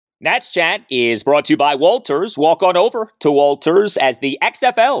Nats Chat is brought to you by Walters. Walk on over to Walters as the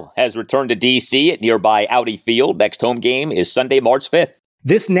XFL has returned to D.C. at nearby Audi Field. Next home game is Sunday, March 5th.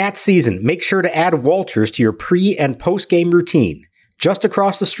 This Nats season, make sure to add Walters to your pre- and post-game routine, just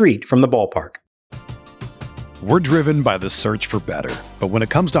across the street from the ballpark. We're driven by the search for better. But when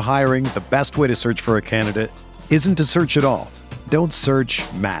it comes to hiring, the best way to search for a candidate isn't to search at all. Don't search,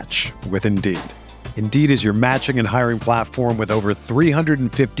 match with Indeed. Indeed is your matching and hiring platform with over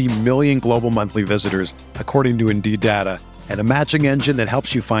 350 million global monthly visitors, according to Indeed data, and a matching engine that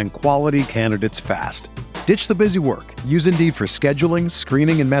helps you find quality candidates fast. Ditch the busy work. Use Indeed for scheduling,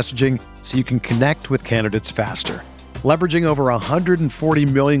 screening, and messaging so you can connect with candidates faster. Leveraging over 140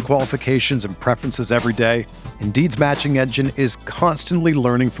 million qualifications and preferences every day, Indeed's matching engine is constantly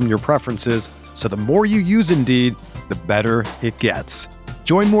learning from your preferences, so the more you use Indeed, the better it gets.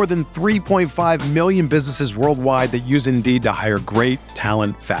 Join more than 3.5 million businesses worldwide that use Indeed to hire great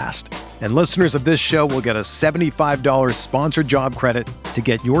talent fast. And listeners of this show will get a $75 sponsored job credit to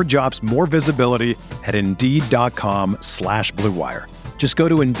get your jobs more visibility at Indeed.com/Blue Wire. Just go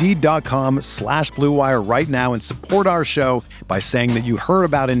to Indeed.com/Blue Wire right now and support our show by saying that you heard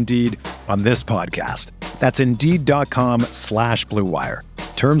about Indeed on this podcast. That's Indeed.com/Blue Wire.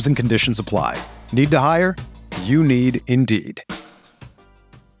 Terms and conditions apply. Need to hire? You need Indeed.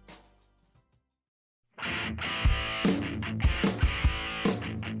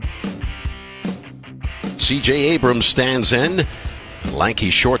 C.J. Abrams stands in. Lanky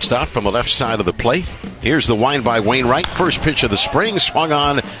shortstop from the left side of the plate. Here's the wind by Wainwright. First pitch of the spring, swung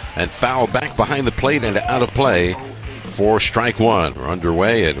on and fouled back behind the plate and out of play for strike one. We're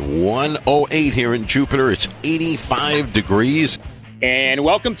underway at 1:08 here in Jupiter. It's 85 degrees. And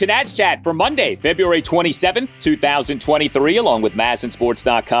welcome to Nats Chat for Monday, February 27th, 2023, along with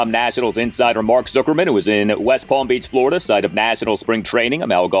MASNsports.com Nationals insider Mark Zuckerman, who is in West Palm Beach, Florida, site of National Spring Training.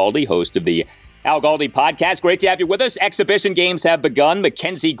 I'm Al Galdi, host of the Al Galdi podcast. Great to have you with us. Exhibition games have begun.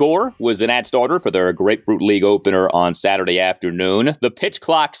 Mackenzie Gore was the Nats starter for their Grapefruit League opener on Saturday afternoon. The pitch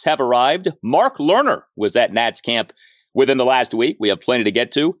clocks have arrived. Mark Lerner was at Nats camp within the last week. We have plenty to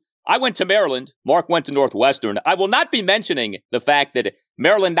get to. I went to Maryland. Mark went to Northwestern. I will not be mentioning the fact that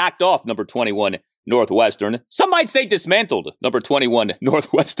Maryland knocked off number 21 Northwestern. Some might say dismantled number 21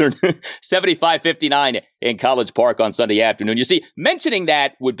 Northwestern 75-59 in College Park on Sunday afternoon. You see, mentioning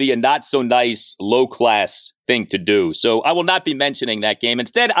that would be a not so nice, low-class thing to do. So I will not be mentioning that game.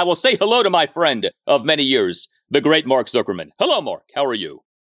 Instead, I will say hello to my friend of many years, the great Mark Zuckerman. Hello, Mark. How are you?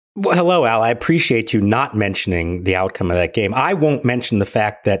 Well, hello, Al. I appreciate you not mentioning the outcome of that game. I won't mention the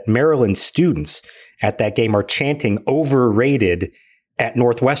fact that Maryland students at that game are chanting overrated at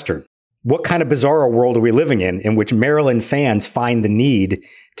Northwestern. What kind of bizarre world are we living in which Maryland fans find the need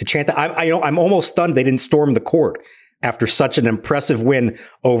to chant that? I'm almost stunned they didn't storm the court after such an impressive win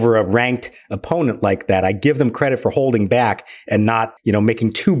over a ranked opponent like that. I give them credit for holding back and not,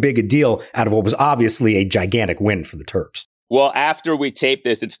 making too big a deal out of what was obviously a gigantic win for the Terps. Well, after we tape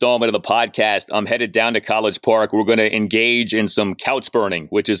this installment of the podcast, I'm headed down to College Park. We're going to engage in some couch burning,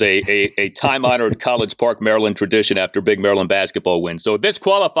 which is a time-honored College Park, Maryland tradition after big Maryland basketball win. So this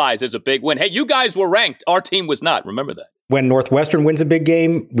qualifies as a big win. Hey, you guys were ranked. Our team was not. Remember that. When Northwestern wins a big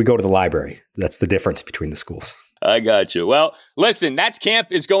game, we go to the library. That's the difference between the schools. I got you. Well, listen, Nats camp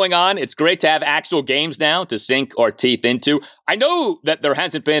is going on. It's great to have actual games now to sink our teeth into. I know that there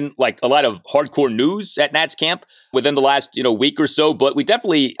hasn't been a lot of hardcore news at Nats camp within the last, week or so, but we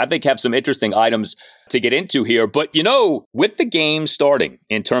definitely, I think, have some interesting items to get into here. But, with the game starting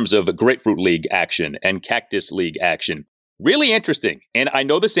in terms of Grapefruit League action and Cactus League action, really interesting. And I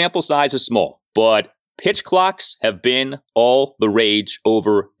know the sample size is small, but pitch clocks have been all the rage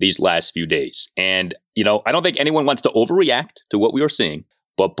over these last few days. And, I don't think anyone wants to overreact to what we are seeing.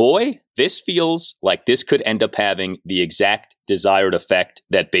 But boy, this feels like this could end up having the exact desired effect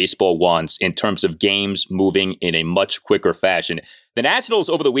that baseball wants in terms of games moving in a much quicker fashion. The Nationals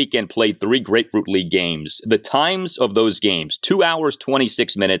over the weekend played 3 Grapefruit League games. The times of those games, 2 hours,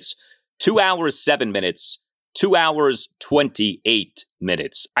 26 minutes, 2 hours, 7 minutes, 2 hours, 28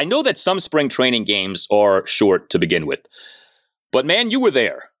 minutes. I know that some spring training games are short to begin with, but man, you were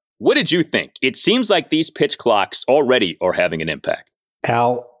there. What did you think? It seems like these pitch clocks already are having an impact.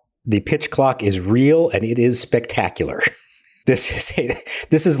 Al, the pitch clock is real and it is spectacular. This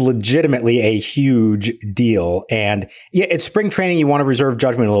is legitimately a huge deal. And yeah, it's spring training. You want to reserve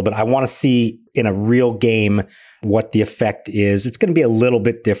judgment a little bit. I want to see in a real game what the effect is. It's going to be a little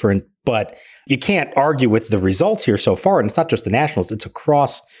bit different, but you can't argue with the results here so far. And it's not just the Nationals. It's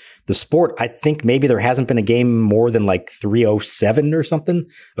across the sport. I think maybe there hasn't been a game more than 307 or something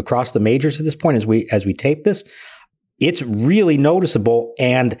across the majors at this point as we tape this. It's really noticeable.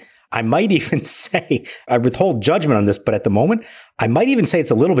 And I might even say, I withhold judgment on this, but at the moment, I might even say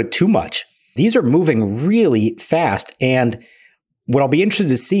it's a little bit too much. These are moving really fast. And what I'll be interested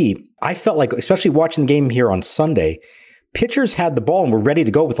to see, I felt like, especially watching the game here on Sunday, pitchers had the ball and were ready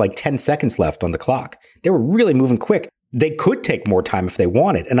to go with like 10 seconds left on the clock. They were really moving quick. They could take more time if they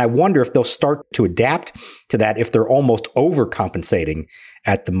wanted. And I wonder if they'll start to adapt to that if they're almost overcompensating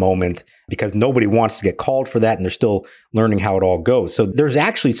at the moment because nobody wants to get called for that and they're still learning how it all goes. So there's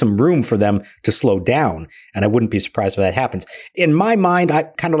actually some room for them to slow down. And I wouldn't be surprised if that happens. In my mind, I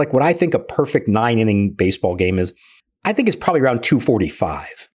kind of like what I think a perfect 9-inning baseball game is. I think it's probably around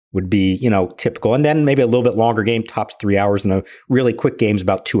 245 would be, typical. And then maybe a little bit longer game, tops 3 hours, and a really quick game's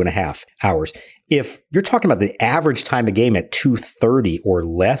about 2.5 hours. If you're talking about the average time of game at 2:30 or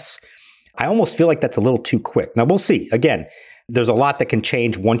less, I almost feel like that's a little too quick. Now we'll see. Again, there's a lot that can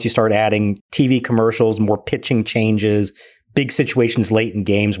change once you start adding TV commercials, more pitching changes, big situations late in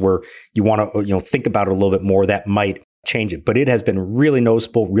games where you want to, think about it a little bit more. That might change it. But it has been really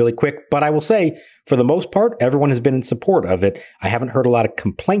noticeable, really quick. But I will say, for the most part, everyone has been in support of it. I haven't heard a lot of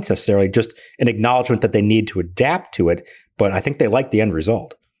complaints necessarily, just an acknowledgement that they need to adapt to it. But I think they like the end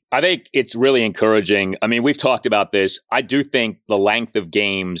result. I think it's really encouraging. I mean, we've talked about this. I do think the length of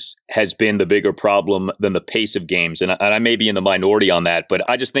games has been the bigger problem than the pace of games. And I may be in the minority on that, but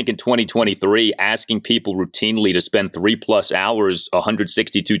I just think in 2023, asking people routinely to spend 3+ hours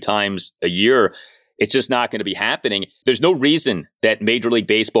 162 times a year, it's just not going to be happening. There's no reason that Major League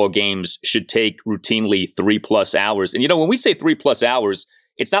Baseball games should take routinely 3+ hours. And, when we say 3+ hours,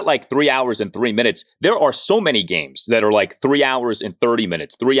 it's not like 3 hours and 3 minutes. There are so many games that are like 3 hours and 30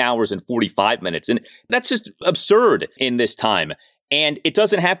 minutes, 3 hours and 45 minutes. And that's just absurd in this time. And it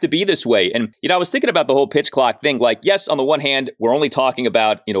doesn't have to be this way. And, I was thinking about the whole pitch clock thing. Like, yes, on the one hand, we're only talking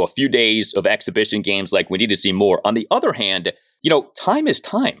about, a few days of exhibition games. Like, we need to see more. On the other hand, time is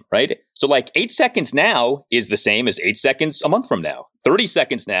time, right? So like 8 seconds now is the same as 8 seconds a month from now. 30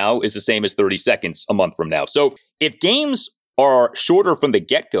 seconds now is the same as 30 seconds a month from now. So if games are shorter from the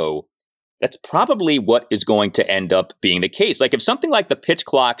get-go, that's probably what is going to end up being the case. Like if something like the pitch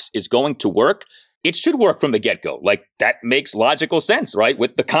clocks is going to work, it should work from the get-go. Like that makes logical sense, right?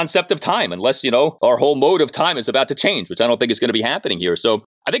 With the concept of time, unless, our whole mode of time is about to change, which I don't think is going to be happening here. So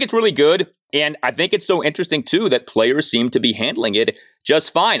I think it's really good. And I think it's so interesting, too, that players seem to be handling it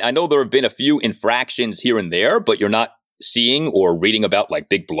just fine. I know there have been a few infractions here and there, but you're not seeing or reading about like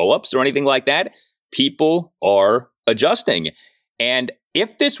big blowups or anything like that. People are adjusting. And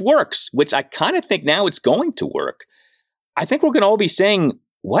if this works, which I kind of think now it's going to work, I think we're going to all be saying,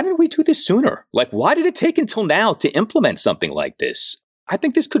 why didn't we do this sooner? Like, why did it take until now to implement something like this? I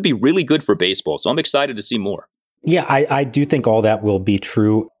think this could be really good for baseball. So I'm excited to see more. Yeah, I do think all that will be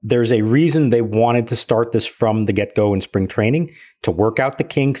true. There's a reason they wanted to start this from the get-go in spring training, to work out the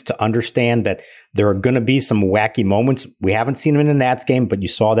kinks, to understand that there are going to be some wacky moments. We haven't seen them in the Nats game, but you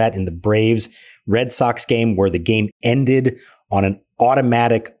saw that in the Braves-Red Sox game where the game ended on an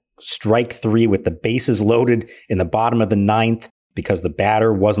automatic strike 3 with the bases loaded in the bottom of the 9th because the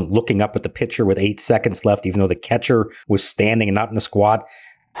batter wasn't looking up at the pitcher with 8 seconds left, even though the catcher was standing and not in a squat.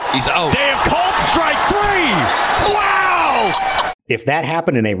 He's out. They have called strike 3. Wow! If that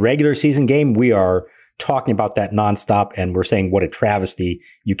happened in a regular season game, we are talking about that nonstop, and we're saying what a travesty.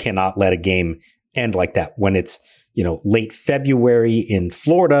 You cannot let a game end like that. When it's, late February in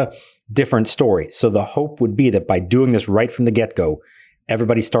Florida, different story. So the hope would be that by doing this right from the get-go,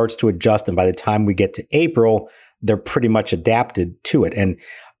 everybody starts to adjust, and by the time we get to April, they're pretty much adapted to it. And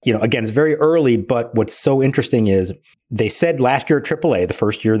again, it's very early, but what's so interesting is they said last year at AAA, the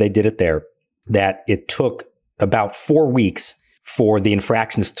first year they did it there, that it took about 4 weeks for the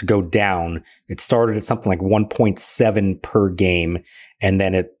infractions to go down. It started at something like 1.7 per game, and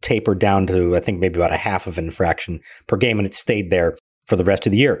then it tapered down to, I think, maybe about a half of an infraction per game, and it stayed there for the rest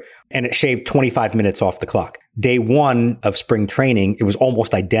of the year. And it shaved 25 minutes off the clock. Day one of spring training, it was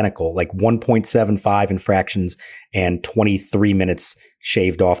almost identical, like 1.75 infractions and 23 minutes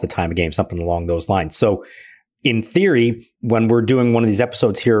shaved off the time of game, something along those lines. So in theory, when we're doing one of these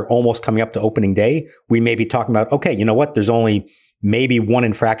episodes here, almost coming up to opening day, we may be talking about, okay, you know what? There's only maybe one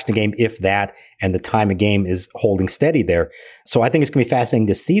infraction a game, if that, and the time of game is holding steady there. So I think it's going to be fascinating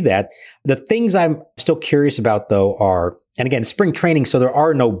to see that. The things I'm still curious about, though, are, and again, spring training, so there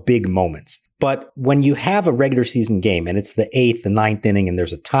are no big moments. But when you have a regular season game and it's the 8th, the 9th inning, and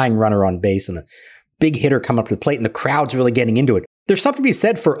there's a tying runner on base and a big hitter coming up to the plate and the crowd's really getting into it, there's something to be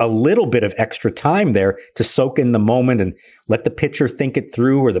said for a little bit of extra time there to soak in the moment and let the pitcher think it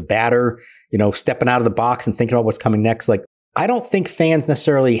through, or the batter, stepping out of the box and thinking about what's coming next. Like, I don't think fans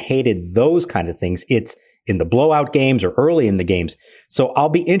necessarily hated those kinds of things. It's in the blowout games or early in the games. So I'll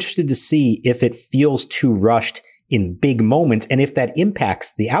be interested to see if it feels too rushed in big moments and if that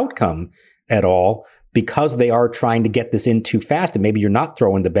impacts the outcome at all, because they are trying to get this in too fast and maybe you're not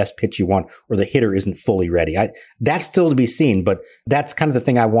throwing the best pitch you want or the hitter isn't fully ready. That's still to be seen, but that's kind of the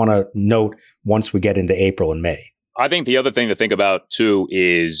thing I want to note once we get into April and May. I think the other thing to think about, too,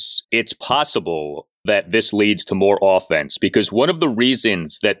 is it's possible that this leads to more offense, because one of the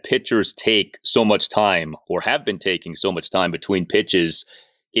reasons that pitchers take so much time or have been taking so much time between pitches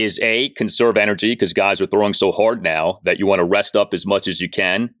is A, conserve energy, because guys are throwing so hard now that you want to rest up as much as you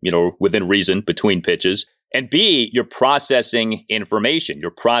can, within reason between pitches. And B, you're processing information.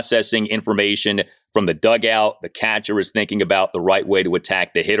 You're processing information from the dugout. The catcher is thinking about the right way to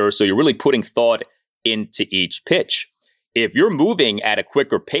attack the hitter. So you're really putting thought into each pitch. If you're moving at a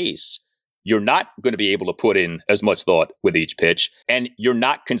quicker pace, you're not going to be able to put in as much thought with each pitch, and you're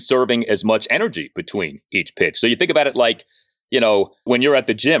not conserving as much energy between each pitch. So you think about it like, when you're at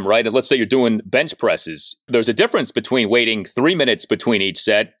the gym, right? And let's say you're doing bench presses. There's a difference between waiting 3 minutes between each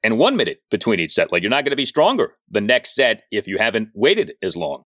set and 1 minute between each set. Like, you're not going to be stronger the next set if you haven't waited as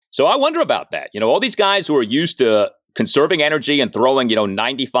long. So I wonder about that. All these guys who are used to conserving energy and throwing,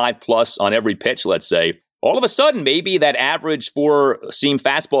 95 plus on every pitch, let's say, all of a sudden, maybe that average 4-seam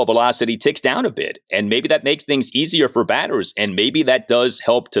fastball velocity ticks down a bit. And maybe that makes things easier for batters. And maybe that does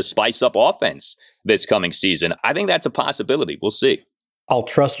help to spice up offense this coming season. I think that's a possibility. We'll see. I'll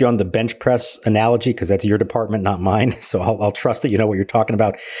trust you on the bench press analogy because that's your department, not mine. So I'll trust that you know what you're talking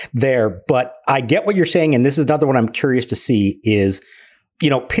about there. But I get what you're saying. And this is another one I'm curious to see is,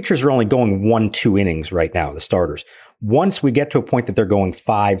 pitchers are only going 1-2 innings right now, the starters. Once we get to a point that they're going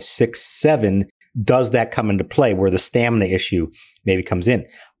 5, 6, 7, does that come into play where the stamina issue maybe comes in?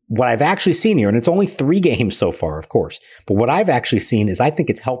 What I've actually seen here, and it's only 3 games so far, of course, but what I've actually seen is I think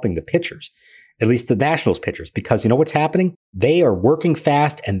it's helping the pitchers, at least the Nationals pitchers, because you know what's happening? They are working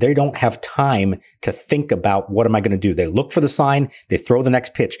fast and they don't have time to think about what am I going to do? They look for the sign, they throw the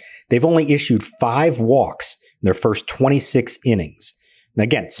next pitch. They've only issued 5 walks in their first 26 innings. And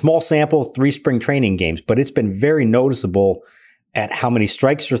again, small sample, 3 spring training games, but it's been very noticeable at how many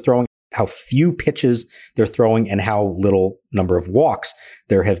strikes they're throwing, how few pitches they're throwing, and how little number of walks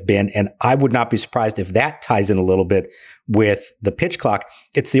there have been. And I would not be surprised if that ties in a little bit with the pitch clock.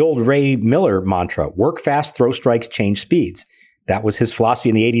 It's the old Ray Miller mantra, work fast, throw strikes, change speeds. That was his philosophy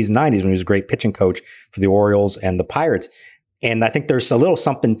in the 80s and 90s when he was a great pitching coach for the Orioles and the Pirates. And I think there's a little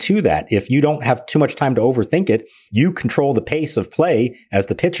something to that. If you don't have too much time to overthink it, you control the pace of play as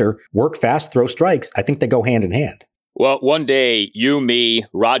the pitcher, work fast, throw strikes. I think they go hand in hand. Well, one day, you, me,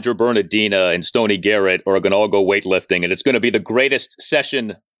 Roger Bernardina, and Stoney Garrett are going to all go weightlifting, and it's going to be the greatest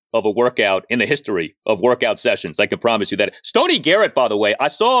session of a workout in the history of workout sessions. I can promise you that. Stoney Garrett, by the way, I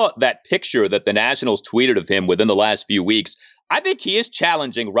saw that picture that the Nationals tweeted of him within the last few weeks. I think he is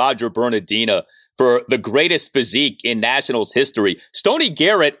challenging Roger Bernardina for the greatest physique in Nationals history. Stoney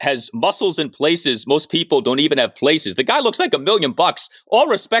Garrett has muscles in places most people don't even have places. The guy looks like $1 million. All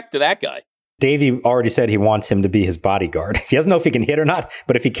respect to that guy. Davey already said he wants him to be his bodyguard. He doesn't know if he can hit or not,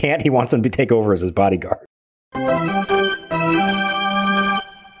 but if he can't, he wants him to take over as his bodyguard.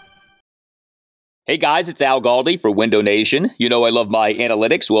 Hey guys, it's Al Galdi for Window Nation. You know I love my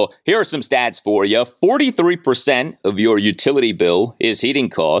analytics. Well, here are some stats for you. 43% of your utility bill is heating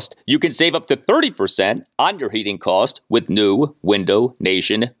cost. You can save up to 30% on your heating cost with new Window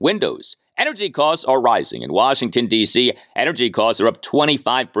Nation windows. Energy costs are rising. In Washington, D.C., energy costs are up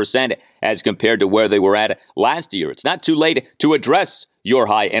 25% as compared to where they were at last year. It's not too late to address your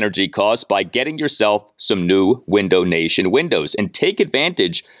high energy costs by getting yourself some new Window Nation windows and take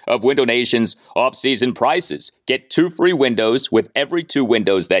advantage of Window Nation's off-season prices. Get 2 free windows with every 2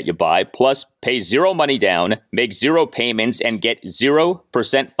 windows that you buy, plus pay 0 money down, make 0 payments, and get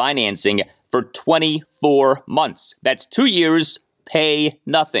 0% financing for 24 months. That's 2 years, pay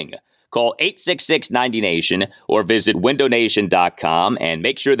nothing. Call 866-90-NATION or visit windownation.com and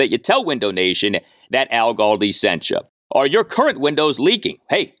make sure that you tell Window Nation that Al Galdi sent you. Are your current windows leaking?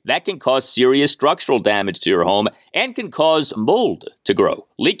 Hey, that can cause serious structural damage to your home and can cause mold to grow.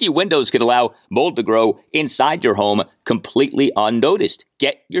 Leaky windows can allow mold to grow inside your home completely unnoticed.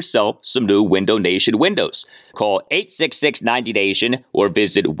 Get yourself some new Window Nation windows. Call 866-90-NATION or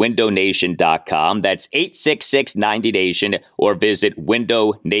visit windownation.com. That's 866-90-NATION or visit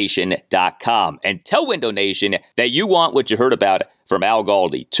windownation.com. And tell Window Nation that you want what you heard about from Al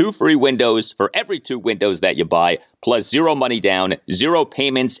Galdi. 2 free windows for every 2 windows that you buy, plus 0 money down, 0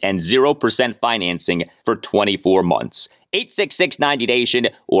 payments, and 0% financing for 24 months. 866-90-NATION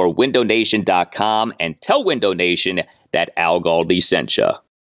or windownation.com and tell Window Nation that Al Galdi sent you.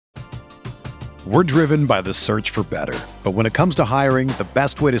 We're driven by the search for better. But when it comes to hiring, the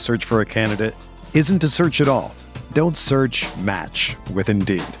best way to search for a candidate isn't to search at all. Don't search, match with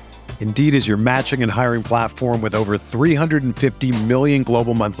Indeed. Indeed is your matching and hiring platform with over 350 million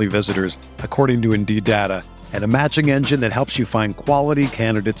global monthly visitors, according to Indeed data, and a matching engine that helps you find quality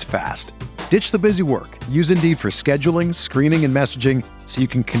candidates fast. Ditch the busy work. Use Indeed for scheduling, screening, and messaging so you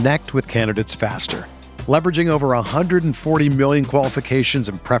can connect with candidates faster. Leveraging over 140 million qualifications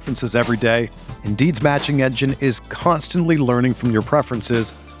and preferences every day, Indeed's matching engine is constantly learning from your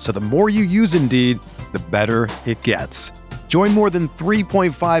preferences, so the more you use Indeed, the better it gets. Join more than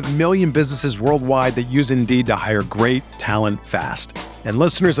 3.5 million businesses worldwide that use Indeed to hire great talent fast. And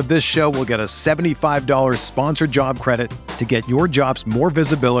listeners of this show will get a $75 sponsored job credit to get your jobs more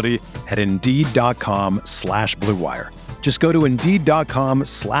visibility at Indeed.com/Blue Wire. Just go to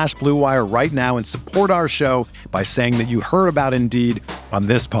Indeed.com/Blue Wire right now and support our show by saying that you heard about Indeed on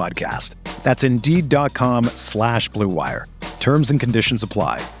this podcast. That's Indeed.com/Blue Wire. Terms and conditions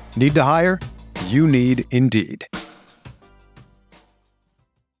apply. Need to hire? You need Indeed.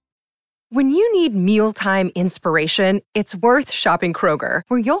 When you need mealtime inspiration, it's worth shopping Kroger,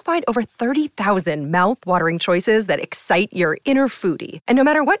 where you'll find over 30,000 mouth-watering choices that excite your inner foodie. And no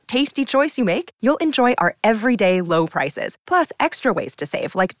matter what tasty choice you make, you'll enjoy our everyday low prices, plus extra ways to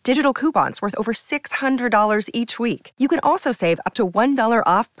save, like digital coupons worth over $600 each week. You can also save up to $1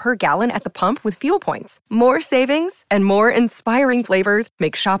 off per gallon at the pump with fuel points. More savings and more inspiring flavors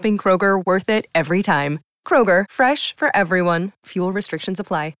make shopping Kroger worth it every time. Kroger, fresh for everyone. Fuel restrictions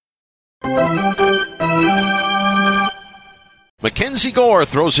apply. Mackenzie Gore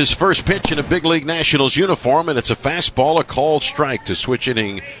throws his first pitch in a Big League Nationals uniform, and it's a fastball, a called strike to switch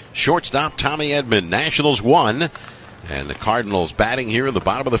inning shortstop Tommy Edman. Nationals won, and the Cardinals batting here in the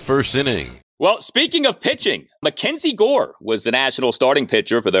bottom of the first inning. Well, speaking of pitching, Mackenzie Gore was the National starting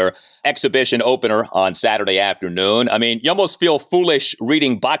pitcher for their exhibition opener on Saturday afternoon. I mean, you almost feel foolish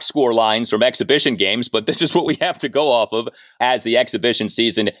reading box score lines from exhibition games, but this is what we have to go off of as the exhibition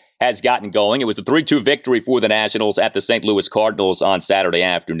season has gotten going. It was a 3-2 victory for the Nationals at the St. Louis Cardinals on Saturday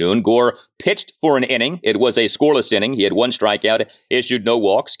afternoon. Gore pitched for an inning. It was a scoreless inning. He had one strikeout, issued no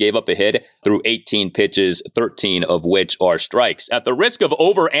walks, gave up a hit through 18 pitches, 13 of which are strikes. At the risk of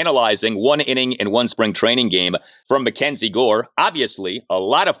overanalyzing one inning in one spring training game from Mackenzie Gore, obviously a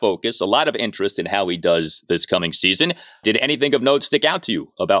lot of focus, a lot of interest in how he does this coming season. Did anything of note stick out to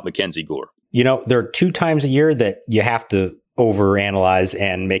you about Mackenzie Gore? You know, there are 2 times a year that you have to overanalyze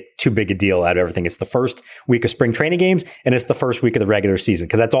and make too big a deal out of everything. It's the first week of spring training games, and it's the first week of the regular season,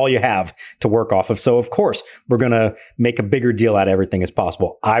 because that's all you have to work off of. So, of course, we're going to make a bigger deal out of everything as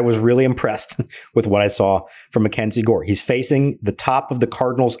possible. I was really impressed with what I saw from Mackenzie Gore. He's facing the top of the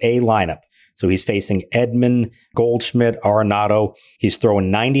Cardinals A lineup. So he's facing Edman, Goldschmidt, Arenado. He's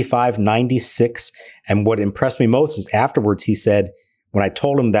throwing 95, 96. And what impressed me most is afterwards he said, when I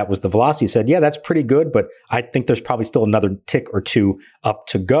told him that was the velocity, he said, yeah, that's pretty good, but I think there's probably still another tick or two up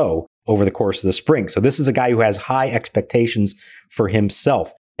to go over the course of the spring. So this is a guy who has high expectations for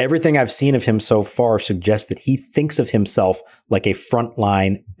himself. Everything I've seen of him so far suggests that he thinks of himself like a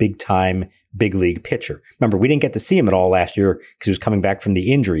frontline, big-time, big league pitcher. Remember, we didn't get to see him at all last year because he was coming back from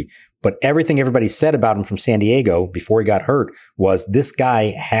the injury. But everything everybody said about him from San Diego before he got hurt was this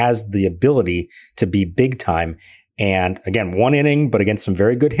guy has the ability to be big-time. And again, one inning, but against some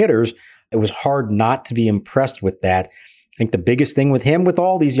very good hitters, it was hard not to be impressed with that. I think the biggest thing with him, with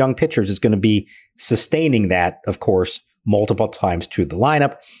all these young pitchers, is going to be sustaining that, of course, multiple times through the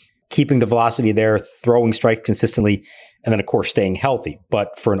lineup, keeping the velocity there, throwing strikes consistently, and then, of course, staying healthy.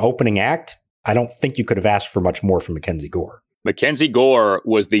 But for an opening act, I don't think you could have asked for much more from Mackenzie Gore. Mackenzie Gore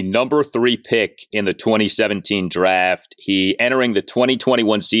was the number 3 pick in the 2017 draft. He, entering the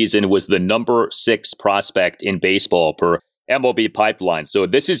 2021 season, was the number 6 prospect in baseball per MLB Pipeline. So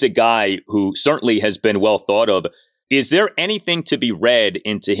this is a guy who certainly has been well thought of. Is there anything to be read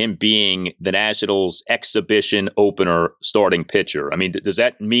into him being the Nationals' exhibition opener starting pitcher? I mean, does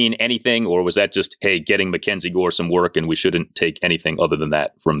that mean anything, or was that just, hey, getting Mackenzie Gore some work and we shouldn't take anything other than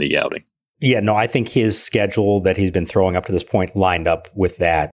that from the outing? Yeah, no, I think his schedule that he's been throwing up to this point lined up with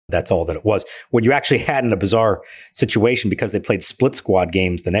that. That's all that it was. What you actually had in a bizarre situation, because they played split squad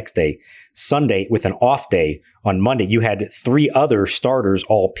games the next day, Sunday, with an off day on Monday, you had 3 other starters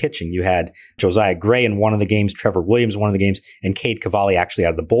all pitching. You had Josiah Gray in one of the games, Trevor Williams in one of the games, and Cade Cavalli actually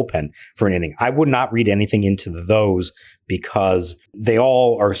out of the bullpen for an inning. I would not read anything into those because they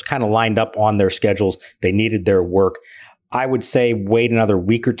all are kind of lined up on their schedules. They needed their work. I would say wait another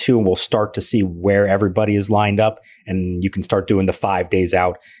week or two and we'll start to see where everybody is lined up and you can start doing the 5 days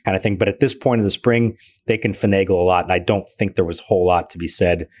out kind of thing. But at this point of the spring, they can finagle a lot. And I don't think there was a whole lot to be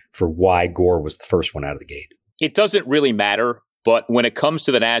said for why Gore was the first one out of the gate. It doesn't really matter, but when it comes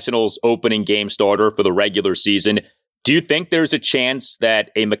to the Nationals opening game starter for the regular season, do you think there's a chance that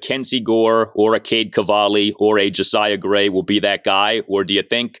a Mackenzie Gore or a Cade Cavalli or a Josiah Gray will be that guy? Or do you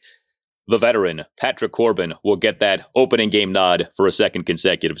think the veteran, Patrick Corbin, will get that opening game nod for a second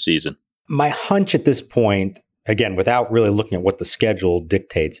consecutive season? My hunch at this point, again, without really looking at what the schedule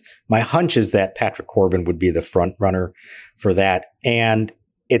dictates, my hunch is that Patrick Corbin would be the front runner for that. And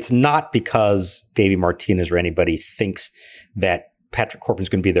it's not because Davey Martinez or anybody thinks that Patrick Corbin is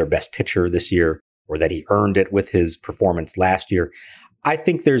going to be their best pitcher this year or that he earned it with his performance last year. I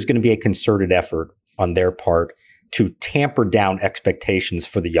think there's going to be a concerted effort on their part to tamper down expectations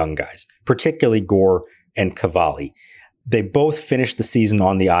for the young guys, particularly Gore and Cavalli. They both finished the season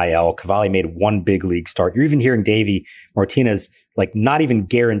on the IL. Cavalli made one big league start. You're even hearing Davey Martinez not even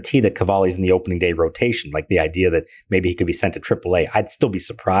guarantee that Cavalli's in the opening day rotation, like the idea that maybe he could be sent to AAA. I'd still be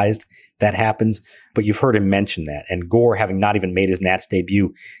surprised if that happens, but you've heard him mention that. And Gore, having not even made his Nats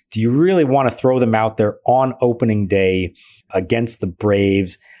debut, do you really want to throw them out there on opening day against the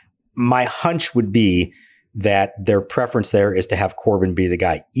Braves? My hunch would be that their preference there is to have Corbin be the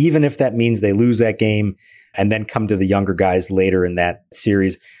guy, even if that means they lose that game and then come to the younger guys later in that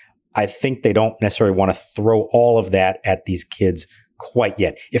series. I think they don't necessarily want to throw all of that at these kids quite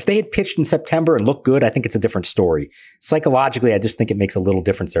yet. If they had pitched in September and looked good, I think it's a different story. Psychologically, I just think it makes a little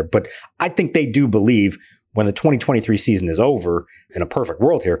difference there. But I think they do believe when the 2023 season is over, in a perfect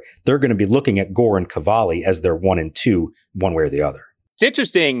world here, they're going to be looking at Gore and Cavalli as their 1 and 2, one way or the other. It's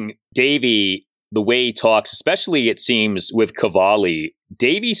interesting, Davey, the way he talks, especially it seems with Cavalli.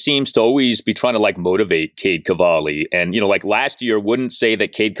 Davey seems to always be trying to motivate Cade Cavalli. And, last year wouldn't say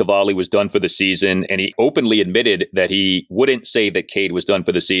that Cade Cavalli was done for the season. And he openly admitted that he wouldn't say that Cade was done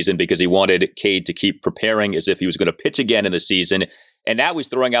for the season because he wanted Cade to keep preparing as if he was going to pitch again in the season. And now he's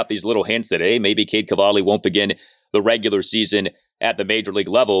throwing out these little hints that, hey, maybe Cade Cavalli won't begin the regular season at the major league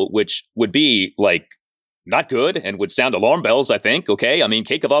level, which would be not good and would sound alarm bells, I think. Okay. I mean,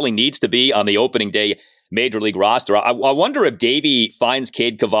 Cade Cavalli needs to be on the opening day major league roster. I wonder if Davey finds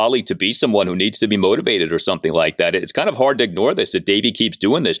Cade Cavalli to be someone who needs to be motivated or something like that. It's kind of hard to ignore this, that Davey keeps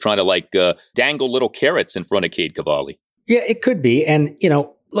doing this, trying to dangle little carrots in front of Cade Cavalli. Yeah, it could be. And,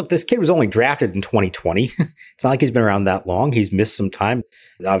 look, this kid was only drafted in 2020. It's not like he's been around that long. He's missed some time.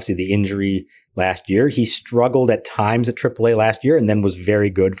 Obviously, the injury last year. He struggled at times at AAA last year and then was very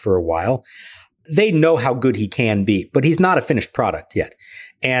good for a while. They know how good he can be, but he's not a finished product yet.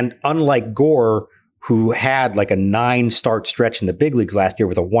 And unlike Gore, who had a 9-start stretch in the big leagues last year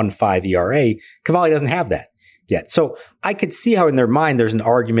with a 1.5 ERA, Cavalli doesn't have that yet. So I could see how in their mind there's an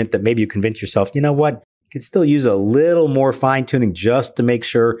argument that maybe you convince yourself, you know what, you could still use a little more fine-tuning just to make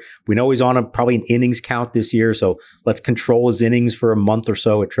sure. We know he's on probably an innings count this year, so let's control his innings for a month or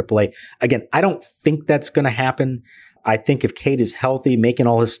so at AAA. Again, I don't think that's going to happen. I think if Cade is healthy, making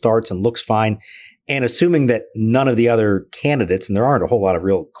all his starts and looks fine, and assuming that none of the other candidates, and there aren't a whole lot of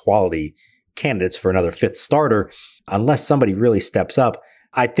real quality candidates for another 5th starter, unless somebody really steps up,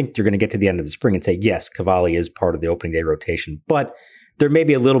 I think you're going to get to the end of the spring and say, yes, Cavalli is part of the opening day rotation. But there may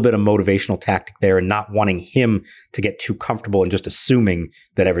be a little bit of motivational tactic there and not wanting him to get too comfortable and just assuming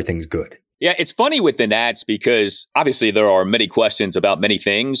that everything's good. Yeah, it's funny with the Nats because obviously there are many questions about many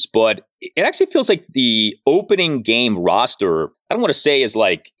things, but it actually feels like the opening game roster, I don't want to say is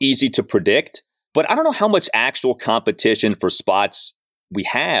easy to predict, but I don't know how much actual competition for spots we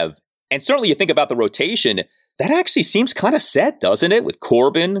have. And certainly you think about the rotation, that actually seems kind of set, doesn't it? With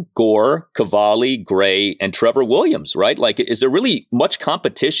Corbin, Gore, Cavalli, Gray, and Trevor Williams, right? Is there really much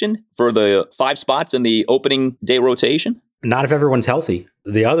competition for the 5 spots in the opening day rotation? Not if everyone's healthy.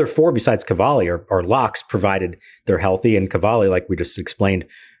 The other 4 besides Cavalli are locks, provided they're healthy. And Cavalli, like we just explained,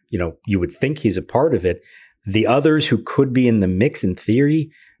 you would think he's a part of it. The others who could be in the mix in theory,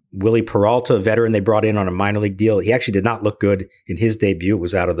 Willie Peralta, a veteran they brought in on a minor league deal. He actually did not look good in his debut. It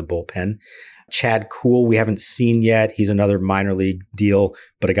was out of the bullpen. Chad Kuhl, we haven't seen yet. He's another minor league deal,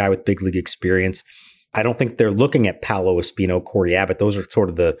 but a guy with big league experience. I don't think they're looking at Paolo Espino, Corey Abbott. Those are sort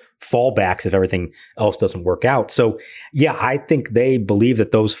of the fallbacks if everything else doesn't work out. So, yeah, I think they believe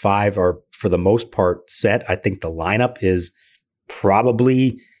that those 5 are, for the most part, set. I think the lineup is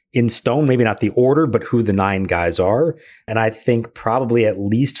probably in stone, maybe not the order, but who the 9 guys are. And I think probably at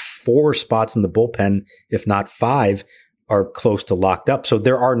least 4 spots in the bullpen, if not 5, are close to locked up. So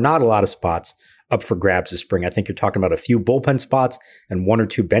there are not a lot of spots up for grabs this spring. I think you're talking about a few bullpen spots and 1 or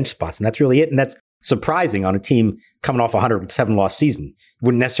 2 bench spots. And that's really it. And that's surprising on a team coming off a 107-loss season.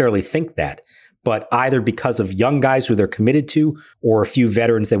 Wouldn't necessarily think that. But either because of young guys who they're committed to or a few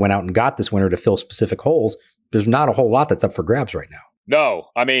veterans they went out and got this winter to fill specific holes, there's not a whole lot that's up for grabs right now. No,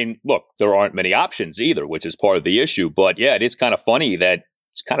 I mean, look, there aren't many options either, which is part of the issue. But yeah, it is kind of funny that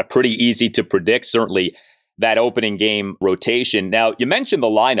it's kind of pretty easy to predict, certainly, that opening game rotation. Now, you mentioned the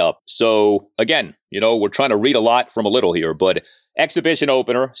lineup. So again, we're trying to read a lot from a little here, but exhibition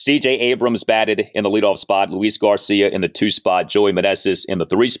opener, CJ Abrams batted in the leadoff spot, Luis Garcia in the 2 spot, Joey Meneses in the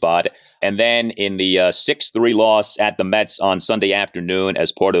 3 spot. And then in the 6-3 loss at the Mets on Sunday afternoon,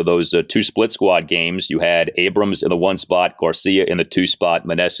 as part of those 2 split squad games, you had Abrams in the 1 spot, Garcia in the 2 spot,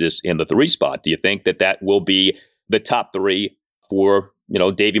 Meneses in the 3 spot. Do you think that will be the top 3 for,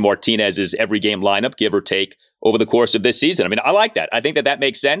 Davey Martinez's every game lineup, give or take, over the course of this season? I mean, I like that. I think that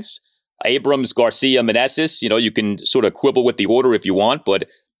makes sense. Abrams, Garcia, Meneses, you can sort of quibble with the order if you want, but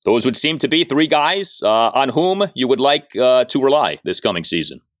those would seem to be 3 guys on whom you would like to rely this coming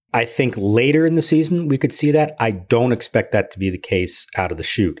season. I think later in the season we could see that. I don't expect that to be the case out of the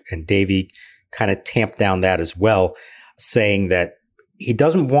chute. And Davey kind of tamped down that as well, saying that he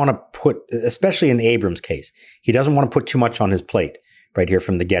doesn't want to put, especially in Abrams' case, he doesn't want to put too much on his plate right here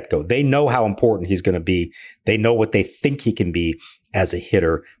from the get-go. They know how important he's going to be. They know what they think he can be as a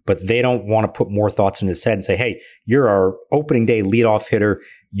hitter, but they don't want to put more thoughts in his head and say, hey, you're our opening day leadoff hitter.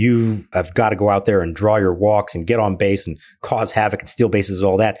 You have got to go out there and draw your walks and get on base and cause havoc and steal bases and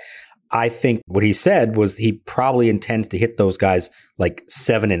all that. I think what he said was he probably intends to hit those guys like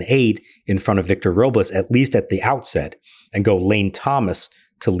 7 and 8 in front of Victor Robles, at least at the outset, and go Lane Thomas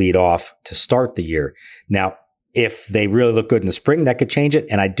to lead off to start the year. Now, if they really look good in the spring, that could change it.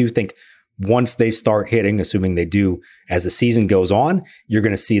 And I do think once they start hitting, assuming they do as the season goes on, you're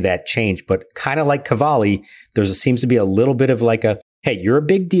going to see that change. But kind of like Cavalli, seems to be a little bit of like hey, you're a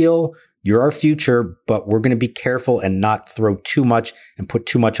big deal. You're our future, but we're going to be careful and not throw too much and put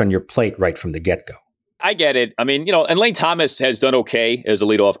too much on your plate right from the get-go. I get it. I mean, and Lane Thomas has done okay as a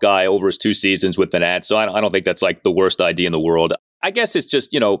leadoff guy over his 2 seasons with the Nats, so I don't think that's like the worst idea in the world. I guess it's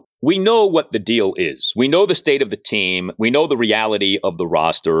just, we know what the deal is. We know the state of the team. We know the reality of the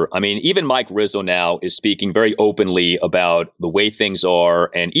roster. I mean, even Mike Rizzo now is speaking very openly about the way things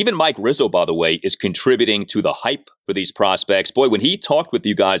are. And even Mike Rizzo, by the way, is contributing to the hype for these prospects. Boy, when he talked with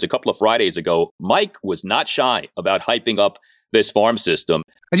you guys a couple of Fridays ago, Mike was not shy about hyping up this farm system.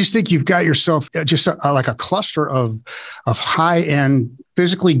 I just think you've got yourself just like a cluster of high-end,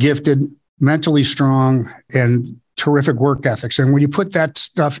 physically gifted, mentally strong, and terrific work ethics. And when you put that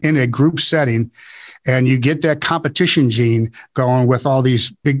stuff in a group setting and you get that competition gene going with all these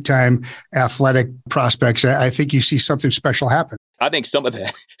big-time athletic prospects, I think you see something special happen. I think some of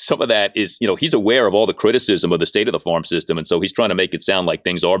that is, he's aware of all the criticism of the state of the farm system. And so he's trying to make it sound like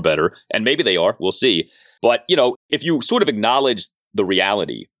things are better. And maybe they are. We'll see. But, if you sort of acknowledge the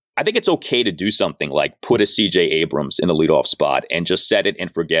reality, I think it's okay to do something like put a CJ Abrams in the leadoff spot and just set it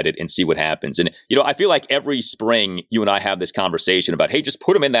and forget it and see what happens. And, I feel like every spring you and I have this conversation about, hey, just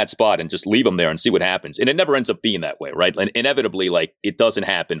put him in that spot and just leave him there and see what happens. And it never ends up being that way, right? And inevitably, it doesn't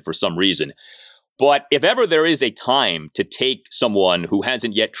happen for some reason. But if ever there is a time to take someone who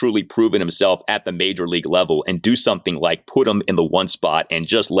hasn't yet truly proven himself at the major league level and do something like put him in the 1 spot and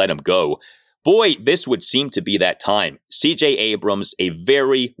just let him go, boy, this would seem to be that time. CJ Abrams, a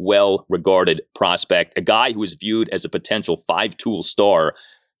very well-regarded prospect, a guy who is viewed as a potential 5-tool star.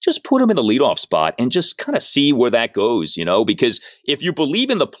 Just put him in the leadoff spot and just kind of see where that goes, because if you believe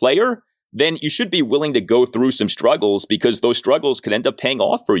in the player, then you should be willing to go through some struggles because those struggles could end up paying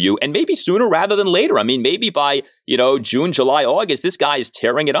off for you, and maybe sooner rather than later. I mean, maybe by, June, July, August, this guy is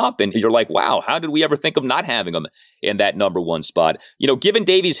tearing it up and you're like, wow, how did we ever think of not having him in that number 1 spot? Given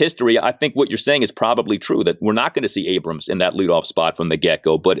Davey's history, I think what you're saying is probably true, that we're not going to see Abrams in that leadoff spot from the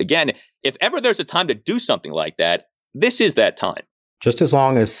get-go. But again, if ever there's a time to do something like that, this is that time. Just as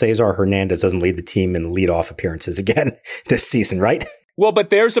long as Cesar Hernandez doesn't lead the team in leadoff appearances again this season, right? Well,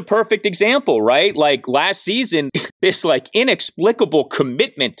 but there's a perfect example, right? Like last season, this inexplicable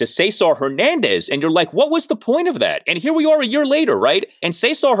commitment to Cesar Hernandez. And you're like, what was the point of that? And here we are a year later, right? And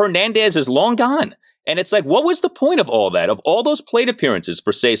Cesar Hernandez is long gone. And it's like, what was the point of all that, of all those plate appearances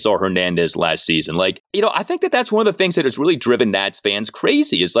for Cesar Hernandez last season? I think that's one of the things that has really driven Nats fans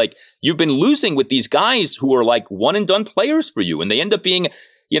crazy is you've been losing with these guys who are one and done players for you. And they end up being,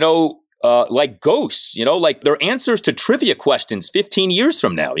 like ghosts, like they're answers to trivia questions 15 years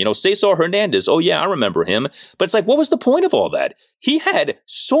from now. Cesar Hernandez, oh yeah, I remember him. But it's like, what was the point of all that? He had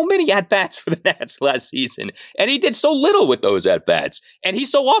so many at-bats for the Nats last season, and he did so little with those at-bats. And he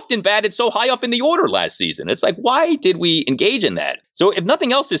so often batted so high up in the order last season. It's like, why did we engage in that? So if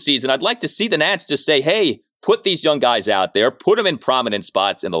nothing else this season, I'd like to see the Nats just say, hey, put these young guys out there, put them in prominent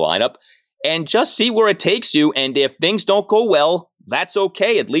spots in the lineup, and just see where it takes you. And if things don't go well, that's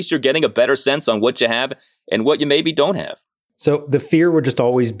okay. At least you're getting a better sense on what you have and what you maybe don't have. So the fear would just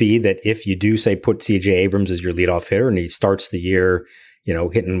always be that if you do say put CJ Abrams as your leadoff hitter and he starts the year,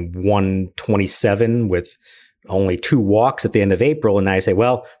 hitting 127 with only 2 walks at the end of April, and now you say,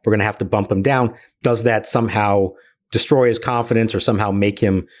 well, we're going to have to bump him down. Does that somehow destroy his confidence or somehow make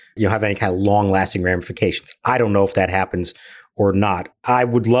him, have any kind of long lasting ramifications? I don't know if that happens or not. I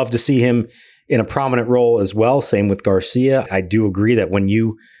would love to see him in a prominent role as well. Same with Garcia. I do agree that when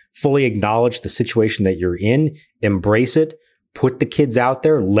you fully acknowledge the situation that you're in, embrace it, put the kids out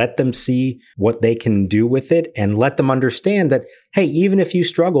there, let them see what they can do with it, and let them understand that, hey, even if you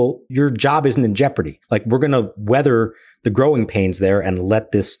struggle, your job isn't in jeopardy. Like, we're going to weather the growing pains there and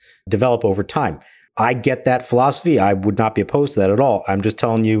let this develop over time. I get that philosophy. I would not be opposed to that at all. I'm just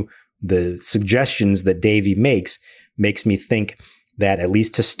telling you the suggestions that Davey makes me think that at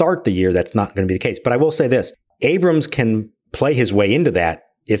least to start the year, that's not going to be the case. But I will say this, Abrams can play his way into that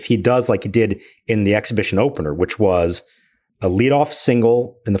if he does like he did in the exhibition opener, which was a leadoff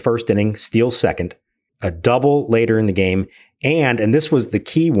single in the first inning, steal second, a double later in the game. And this was the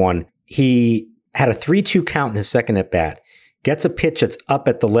key one, he had a 3-2 count in his second at bat, gets a pitch that's up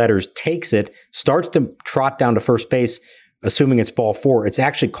at the letters, takes it, starts to trot down to first base, assuming it's ball 4. It's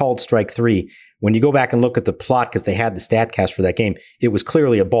actually called strike 3. When you go back and look at the plot, because they had the StatCast for that game, it was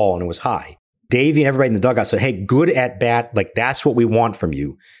clearly a ball and it was high. Davey and everybody in the dugout said, hey, good at bat. Like, that's what we want from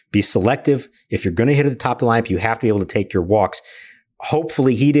you. Be selective. If you're going to hit at the top of the lineup, you have to be able to take your walks.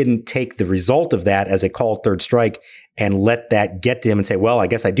 Hopefully he didn't take the result of that as a called third strike and let that get to him and say, well, I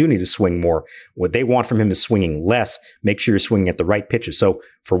guess I do need to swing more. What they want from him is swinging less. Make sure you're swinging at the right pitches. So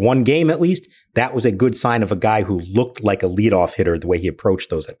for one game, at least, that was a good sign of a guy who looked like a leadoff hitter, the way he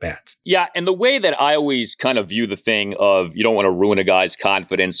approached those at bats. Yeah. And the way that I always kind of view the thing of you don't want to ruin a guy's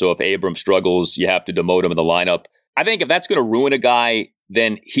confidence. So if Abrams struggles, you have to demote him in the lineup. I think if that's going to ruin a guy,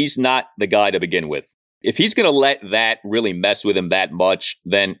 then he's not the guy to begin with. If he's going to let that really mess with him that much,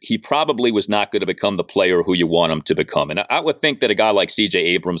 then he probably was not going to become the player who you want him to become. And I would think that a guy like CJ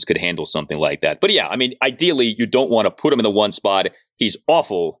Abrams could handle something like that. But yeah, I mean, ideally, you don't want to put him in the 1 spot. He's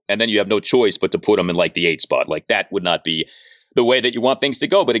awful. And then you have no choice but to put him in like the 8 spot. Like, that would not be the way that you want things to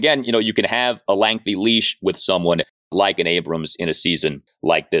go. But again, you can have a lengthy leash with someone like an Abrams in a season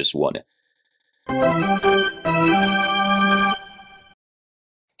like this one.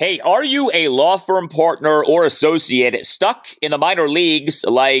 Hey, are you a law firm partner or associate stuck in the minor leagues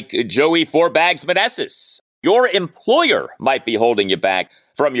like Joey Fourbags Meneses? Your employer might be holding you back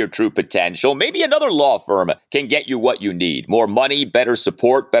from your true potential. Maybe another law firm can get you what you need. More money, better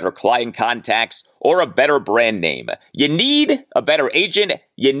support, better client contacts, or a better brand name. You need a better agent.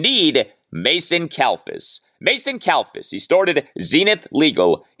 You need Mason Kalfas. Mason Kalfas, he started Zenith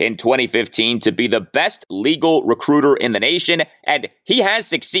Legal in 2015 to be the best legal recruiter in the nation, and he has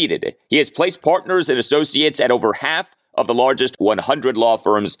succeeded. He has placed partners and associates at over half of the largest 100 law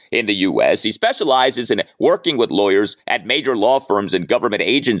firms in the U.S. He specializes in working with lawyers at major law firms and government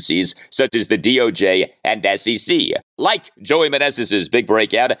agencies such as the DOJ and SEC. Like Joey Meneses' big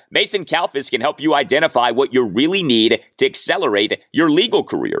breakout, Mason Kalfas can help you identify what you really need to accelerate your legal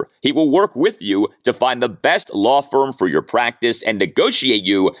career. He will work with you to find the best law firm for your practice and negotiate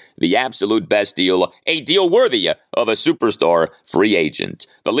you the absolute best deal, a deal worthy of a superstar free agent.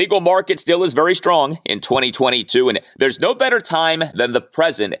 The legal market still is very strong in 2022, and there's no better time than the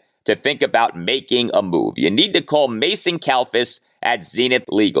present to think about making a move. You need to call Mason Kalfas at Zenith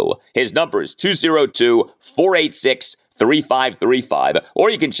Legal. His number is 202-486-3535, or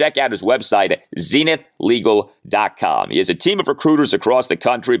you can check out his website at zenithlegal.com. He has a team of recruiters across the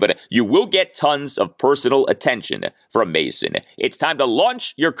country, but you will get tons of personal attention from Mason. It's time to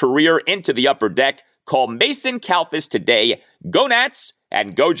launch your career into the upper deck. Call Mason Kalfas today. Go Nats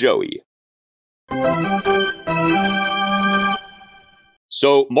and go Joey.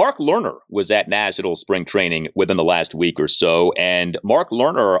 So Mark Lerner was at National Spring Training within the last week or so, and Mark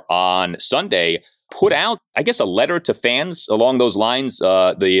Lerner on Sunday put out, I guess, a letter to fans along those lines.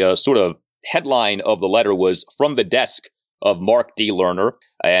 The sort of headline of the letter was "From the Desk of Mark D. Lerner,"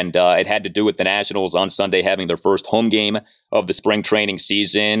 and it had to do with the Nationals on Sunday having their first home game of the spring training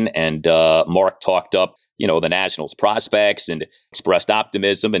season, and Mark talked up the Nationals prospects and expressed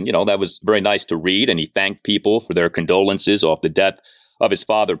optimism. And, that was very nice to read. And he thanked people for their condolences off the death of his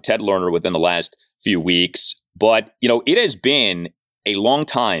father, Ted Lerner, within the last few weeks. But, it has been a long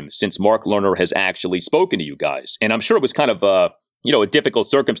time since Mark Lerner has actually spoken to you guys. And I'm sure it was kind of a difficult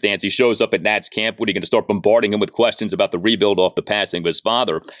circumstance. He shows up at Nats camp. What are you going to start bombarding him with questions about the rebuild off the passing of his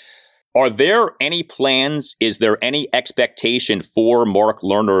father? Are there any plans? Is there any expectation for Mark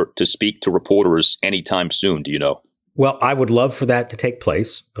Lerner to speak to reporters anytime soon? Do you know? Well, I would love for that to take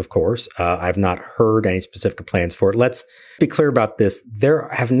place, of course. I've not heard any specific plans for it. Let's be clear about this. There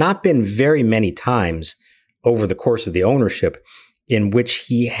have not been very many times over the course of the ownership in which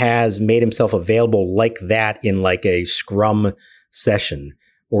he has made himself available like that in like a scrum session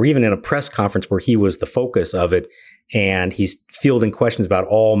or even in a press conference where he was the focus of it. And he's fielding questions about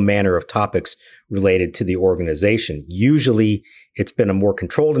all manner of topics related to the organization. Usually it's been a more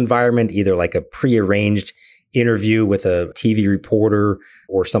controlled environment, either like a prearranged interview with a TV reporter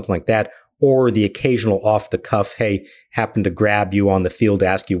or something like that, or the occasional off the cuff, hey, happen to grab you on the field to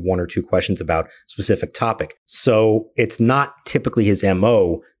ask you one or two questions about a specific topic. So it's not typically his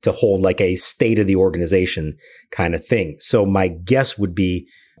MO to hold like a state of the organization kind of thing. So my guess would be,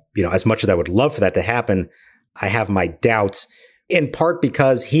 as much as I would love for that to happen, I have my doubts, in part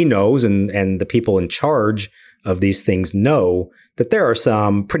because he knows and the people in charge of these things know that there are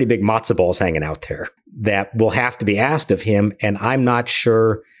some pretty big matzo balls hanging out there that will have to be asked of him. And I'm not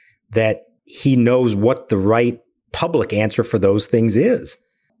sure that he knows what the right public answer for those things is.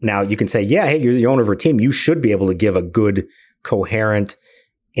 Now, you can say, yeah, hey, you're the owner of a team. You should be able to give a good, coherent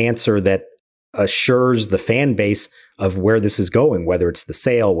answer that assures the fan base of where this is going, whether it's the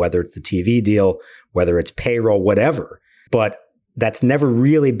sale, whether it's the TV deal, whether it's payroll, whatever. But that's never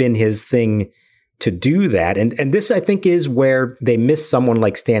really been his thing to do that. And this, I think, is where they miss someone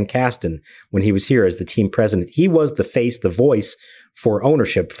like Stan Kasten when he was here as the team president. He was the face, the voice for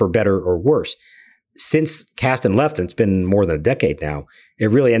ownership, for better or worse. Since Kasten left, and it's been more than a decade now, it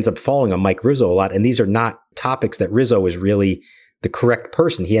really ends up falling on Mike Rizzo a lot. And these are not topics that Rizzo is really the correct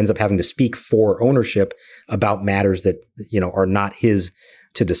person. He ends up having to speak for ownership about matters that, are not his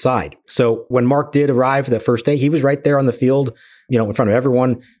to decide. So when Mark did arrive the first day, he was right there on the field, in front of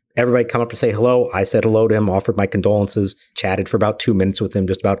everyone. Everybody come up to say hello. I said hello to him, offered my condolences, chatted for about 2 minutes with him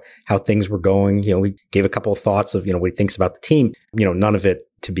just about how things were going. We gave a couple of thoughts of, what he thinks about the team, none of it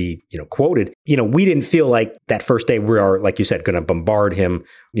to be, quoted. We didn't feel like that first day we are, like you said, going to bombard him,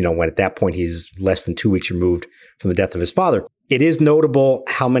 when at that point he's less than 2 weeks removed from the death of his father. It is notable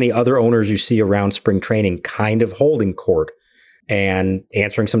how many other owners you see around spring training kind of holding court and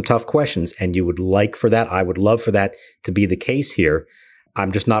answering some tough questions. And you would like for that. I would love for that to be the case here.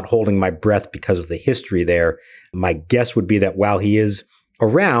 I'm just not holding my breath because of the history there. My guess would be that while he is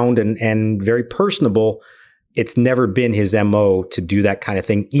around and very personable, it's never been his MO to do that kind of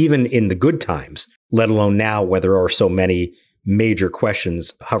thing, even in the good times, let alone now where there are so many major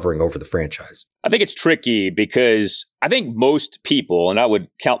questions hovering over the franchise. I think it's tricky because I think most people, and I would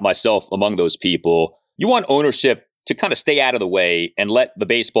count myself among those people, you want ownership to kind of stay out of the way and let the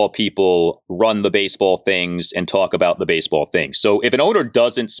baseball people run the baseball things and talk about the baseball things. So if an owner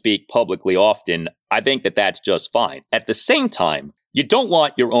doesn't speak publicly often, I think that that's just fine. At the same time, you don't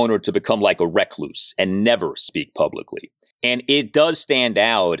want your owner to become like a recluse and never speak publicly. And it does stand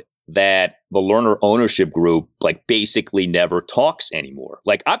out that the Lerner ownership group basically never talks anymore.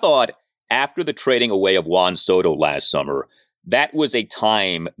 I thought after the trading away of Juan Soto last summer, that was a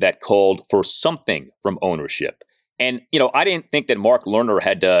time that called for something from ownership. And, I didn't think that Mark Lerner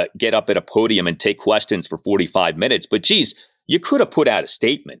had to get up at a podium and take questions for 45 minutes. But geez, you could have put out a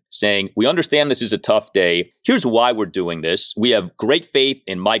statement saying, we understand this is a tough day. Here's why we're doing this. We have great faith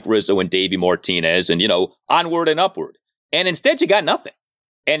in Mike Rizzo and Davey Martinez and, onward and upward. And instead, you got nothing.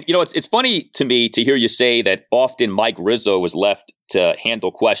 And, it's funny to me to hear you say that often Mike Rizzo was left to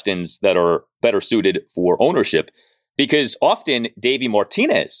handle questions that are better suited for ownership. Because often Davey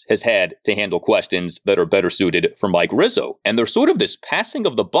Martinez has had to handle questions that are better suited for Mike Rizzo. And there's sort of this passing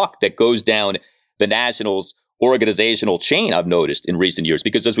of the buck that goes down the Nationals organizational chain, I've noticed in recent years.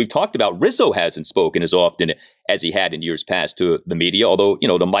 Because as we've talked about, Rizzo hasn't spoken as often as he had in years past to the media. Although,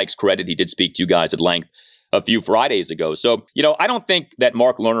 to Mike's credit, he did speak to you guys at length a few Fridays ago. So, I don't think that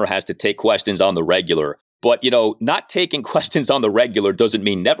Mark Lerner has to take questions on the regular. But, not taking questions on the regular doesn't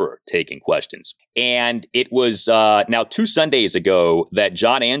mean never taking questions. And it was now 2 Sundays ago that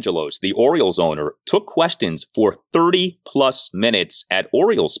John Angelos, the Orioles owner, took questions for 30 plus minutes at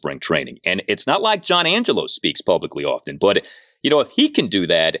Orioles spring training. And it's not like John Angelos speaks publicly often. But, if he can do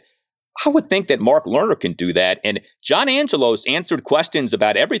that, I would think that Mark Lerner can do that. And John Angelos answered questions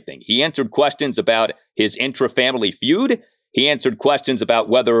about everything. He answered questions about his intra-family feud. He answered questions about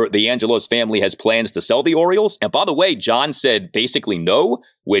whether the Angelos family has plans to sell the Orioles. And by the way, John said basically no,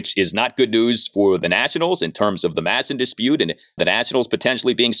 which is not good news for the Nationals in terms of the Masson dispute and the Nationals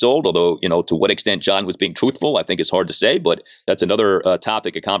potentially being sold. Although, to what extent John was being truthful, I think is hard to say, but that's another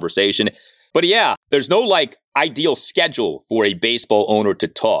topic of conversation. But yeah, there's no ideal schedule for a baseball owner to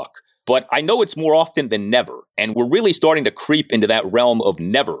talk. But I know it's more often than never. And we're really starting to creep into that realm of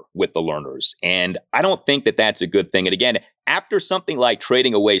never with the Lerners. And I don't think that that's a good thing. And again, after something like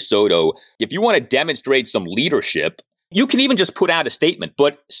trading away Soto, if you want to demonstrate some leadership, you can even just put out a statement,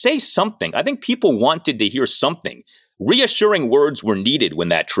 but say something. I think people wanted to hear something. Reassuring words were needed when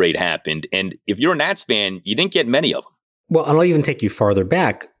that trade happened. And if you're a Nats fan, you didn't get many of them. Well, and I'll even take you farther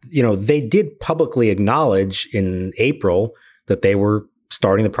back. They did publicly acknowledge in April that they were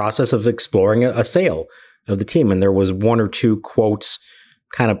starting the process of exploring a sale of the team. And there was one or two quotes,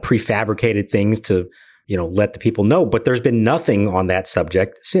 kind of prefabricated things to, let the people know. But there's been nothing on that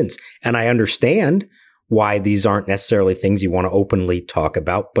subject since. And I understand why these aren't necessarily things you want to openly talk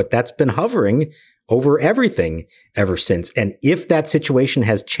about, but that's been hovering over everything ever since. And if that situation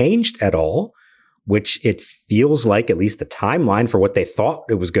has changed at all, which it feels like at least the timeline for what they thought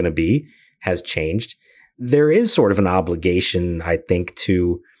it was going to be has changed, there is sort of an obligation, I think,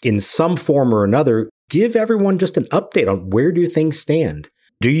 to, in some form or another, give everyone just an update on where do things stand.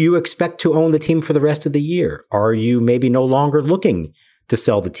 Do you expect to own the team for the rest of the year? Are you maybe no longer looking to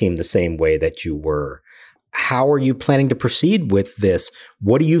sell the team the same way that you were? How are you planning to proceed with this?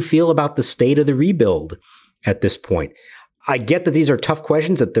 What do you feel about the state of the rebuild at this point? I get that these are tough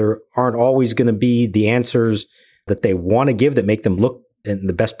questions, that there aren't always going to be the answers that they want to give that make them look in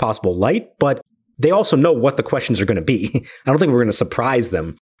the best possible light, but they also know what the questions are going to be. I don't think we're going to surprise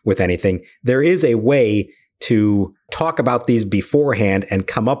them with anything. There is a way to talk about these beforehand and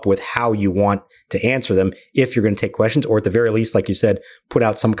come up with how you want to answer them if you're going to take questions, or at the very least, like you said, put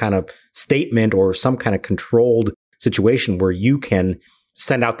out some kind of statement or some kind of controlled situation where you can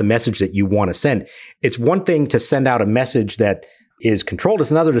send out the message that you want to send. It's one thing to send out a message that is controlled.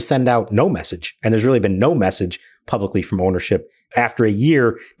 It's another to send out no message. And there's really been no message publicly from ownership after a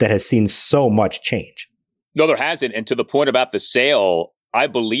year that has seen so much change. No, there hasn't. And to the point about the sale, I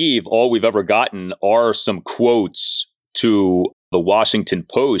believe all we've ever gotten are some quotes to the Washington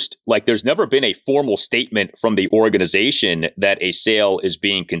Post. There's never been a formal statement from the organization that a sale is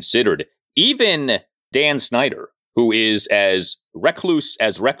being considered. Even Dan Snyder, who is as recluse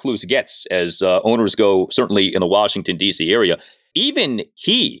gets, as owners go, certainly in the Washington, D.C. area, even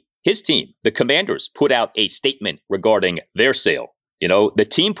his team, the Commanders, put out a statement regarding their sale. The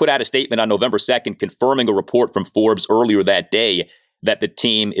team put out a statement on November 2nd confirming a report from Forbes earlier that day that the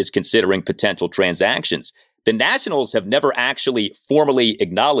team is considering potential transactions. The Nationals have never actually formally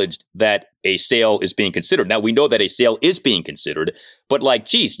acknowledged that a sale is being considered. Now, we know that a sale is being considered, but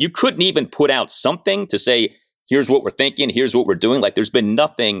you couldn't even put out something to say, here's what we're thinking, here's what we're doing. There's been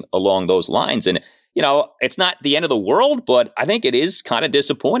nothing along those lines. And it's not the end of the world, but I think it is kind of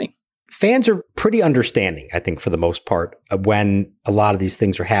disappointing. Fans are pretty understanding, I think, for the most part, when a lot of these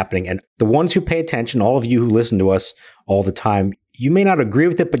things are happening. And the ones who pay attention, all of you who listen to us all the time, you may not agree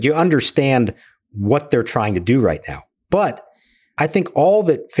with it, but you understand what they're trying to do right now. But I think all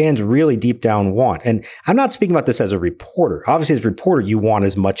that fans really deep down want, and I'm not speaking about this as a reporter. Obviously, as a reporter, you want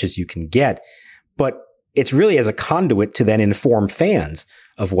as much as you can get, but it's really as a conduit to then inform fans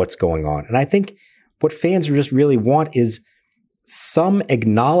of what's going on. And I think what fans just really want is some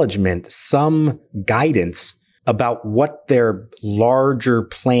acknowledgement, some guidance about what their larger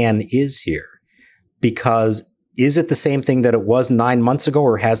plan is here. Because is it the same thing that it was 9 months ago,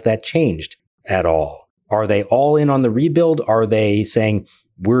 or has that changed at all? Are they all in on the rebuild? Are they saying,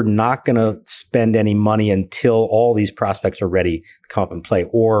 we're not going to spend any money until all these prospects are ready to come up and play?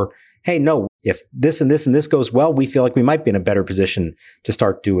 Or, hey, no, if this and this and this goes well, we feel like we might be in a better position to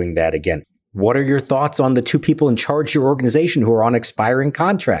start doing that again. What are your thoughts on the two people in charge of your organization who are on expiring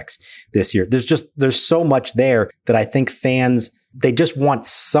contracts this year? There's so much there that I think fans, they just want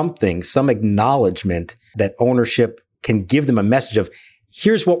something, some acknowledgement that ownership can give them a message of,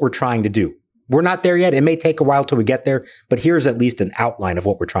 here's what we're trying to do. We're not there yet. It may take a while till we get there, but here's at least an outline of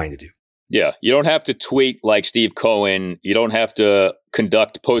what we're trying to do. Yeah, you don't have to tweet like Steve Cohen. You don't have to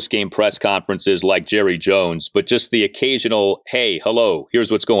conduct post-game press conferences like Jerry Jones, but just the occasional, hey, hello,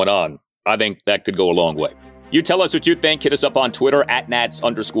 here's what's going on. I think that could go a long way. You tell us what you think. Hit us up on Twitter at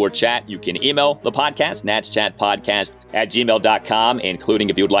 @Nats_chat. You can email the podcast, natschatpodcast@gmail.com, including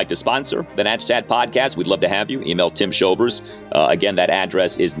if you would like to sponsor the Nats Chat Podcast. We'd love to have you. Email Tim Shovers. Again, that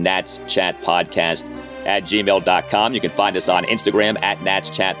address is natschatpodcast@gmail.com. You can find us on Instagram at Nats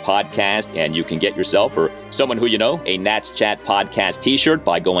Chat Podcast, and you can get yourself or someone who you know a Nats Chat Podcast t-shirt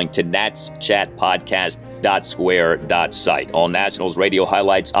by going to natschatpodcast.square.site. All Nationals radio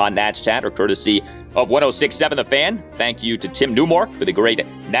highlights on Nats Chat are courtesy of 106.7 The Fan. Thank you to Tim Newmark for the great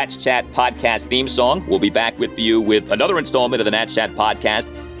Nats Chat Podcast theme song. We'll be back with you with another installment of the Nats Chat Podcast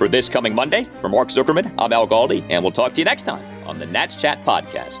for this coming Monday. For Mark Zuckerman, I'm Al Galdi, and we'll talk to you next time on the Nats Chat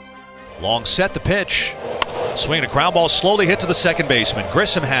Podcast. Long set, the pitch. Swing, a ground ball slowly hit to the second baseman.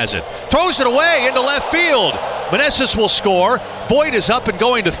 Grissom has it. Throws it away into left field. Meneses will score. Voit is up and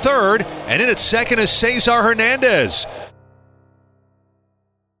going to third. And in at second is Cesar Hernandez.